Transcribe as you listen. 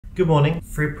Good morning.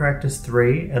 Free practice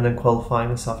 3 and then qualifying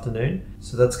this afternoon.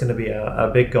 So that's going to be our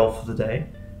big goal for the day.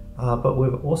 But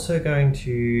we're also going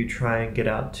to try and get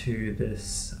out to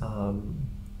this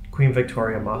Queen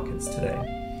Victoria markets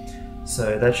today.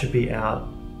 So that should be out.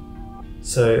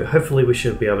 So hopefully we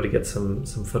should be able to get some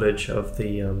footage of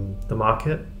the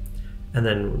market and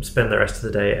then spend the rest of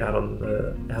the day out on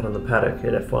the paddock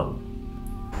at F1.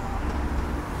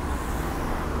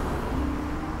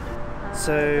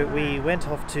 So we went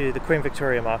off to the Queen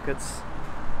Victoria markets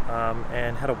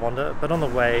and had a wander, but on the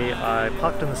way I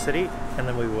parked in the city and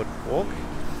then we would walk.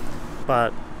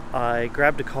 But I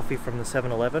grabbed a coffee from the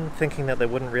 7-Eleven thinking that there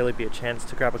wouldn't really be a chance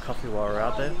to grab a coffee while we were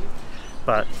out there.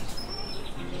 But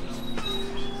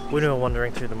when we were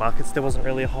wandering through the markets there wasn't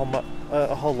really a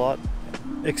whole lot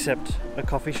except a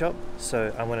coffee shop,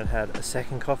 so I went and had a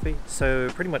second coffee.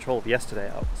 So pretty much all of yesterday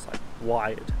I was like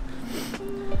wired.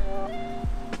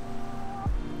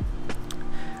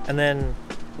 And then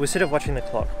we sort of watching the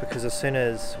clock because as soon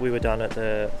as we were done at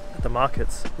the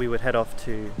markets, we would head off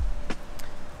to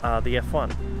the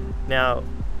F1. Now,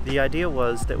 the idea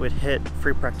was that we'd hit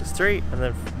free practice 3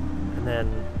 and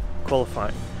then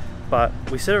qualifying. But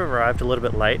we sort of arrived a little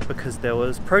bit late because there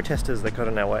was protesters that got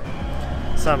in our way.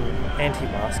 Some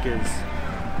anti-maskers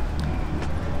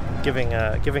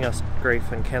giving us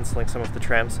grief and cancelling some of the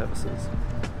tram services.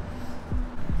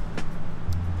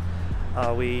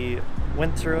 We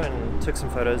went through and took some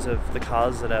photos of the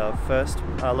cars at our first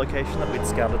location that we'd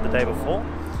scouted the day before,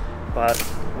 but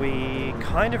we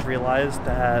kind of realised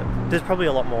that there's probably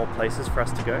a lot more places for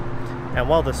us to go, and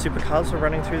while the supercars were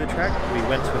running through the track we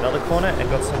went to another corner and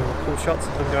got some cool shots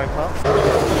of them going past.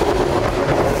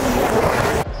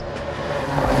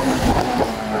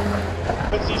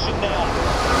 Position now.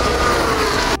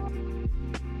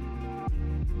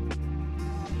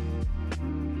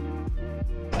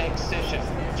 Next session.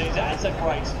 Geez, that's a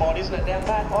great spot, isn't it? Now,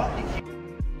 Matt, I think you...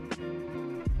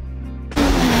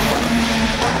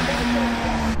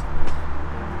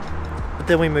 But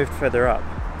then we moved further up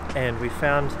and we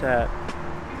found that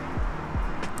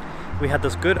we had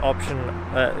this good option,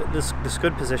 this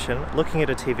good position looking at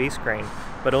a TV screen,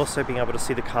 but also being able to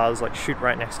see the cars like shoot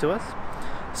right next to us.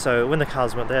 So when the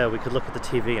cars weren't there, we could look at the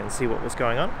TV and see what was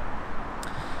going on.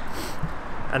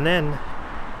 And then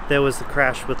there was the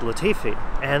crash with Latifi,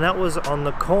 and that was on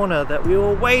the corner that we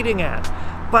were waiting at,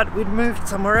 but we'd moved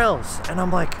somewhere else. And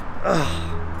I'm like,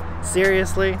 ugh,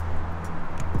 seriously?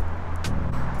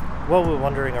 While we were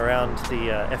wandering around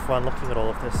the F1 looking at all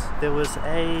of this, there was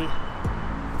they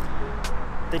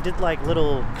did like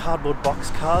little cardboard box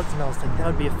cards, and I was like, that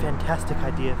would be a fantastic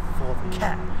idea for the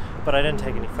cat. But I didn't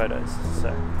take any photos,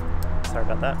 so sorry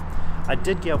about that. I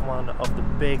did get one of the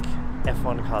big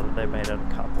F1 car that they made out of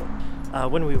cardboard.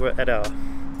 When we were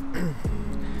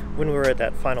at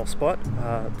that final spot,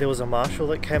 there was a marshal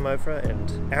that came over,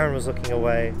 and Aaron was looking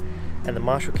away, and the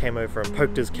marshal came over and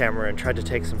poked his camera and tried to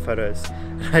take some photos.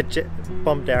 And I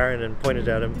bumped Aaron and pointed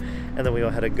at him, and then we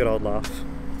all had a good old laugh.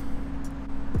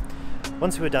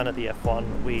 Once we were done at the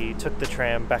F1, we took the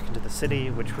tram back into the city,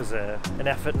 which was an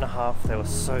effort and a half. They were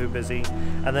so busy,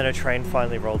 and then a tram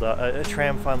finally rolled up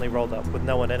with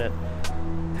no one in it,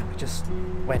 and we just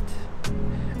went.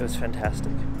 It was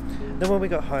fantastic. Then when we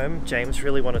got home, James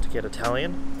really wanted to get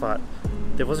Italian, but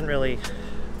there wasn't really...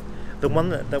 The one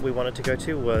that we wanted to go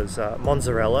to was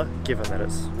mozzarella, given that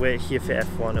we're here for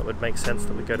F1, it would make sense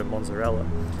that we go to mozzarella.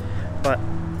 But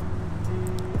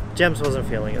Jemmz wasn't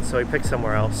feeling it, so he picked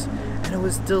somewhere else, and it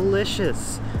was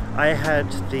delicious. I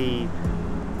had the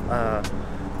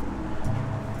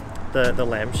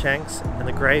lamb shanks, and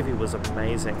the gravy was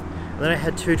amazing. And then I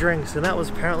had 2 drinks, and that was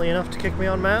apparently enough to kick me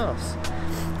on my ass.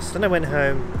 So then I went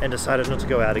home and decided not to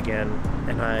go out again,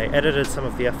 and I edited some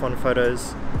of the F1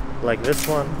 photos, like this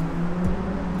one,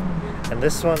 and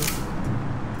this one,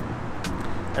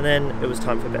 and then it was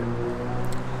time for bed.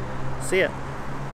 See ya!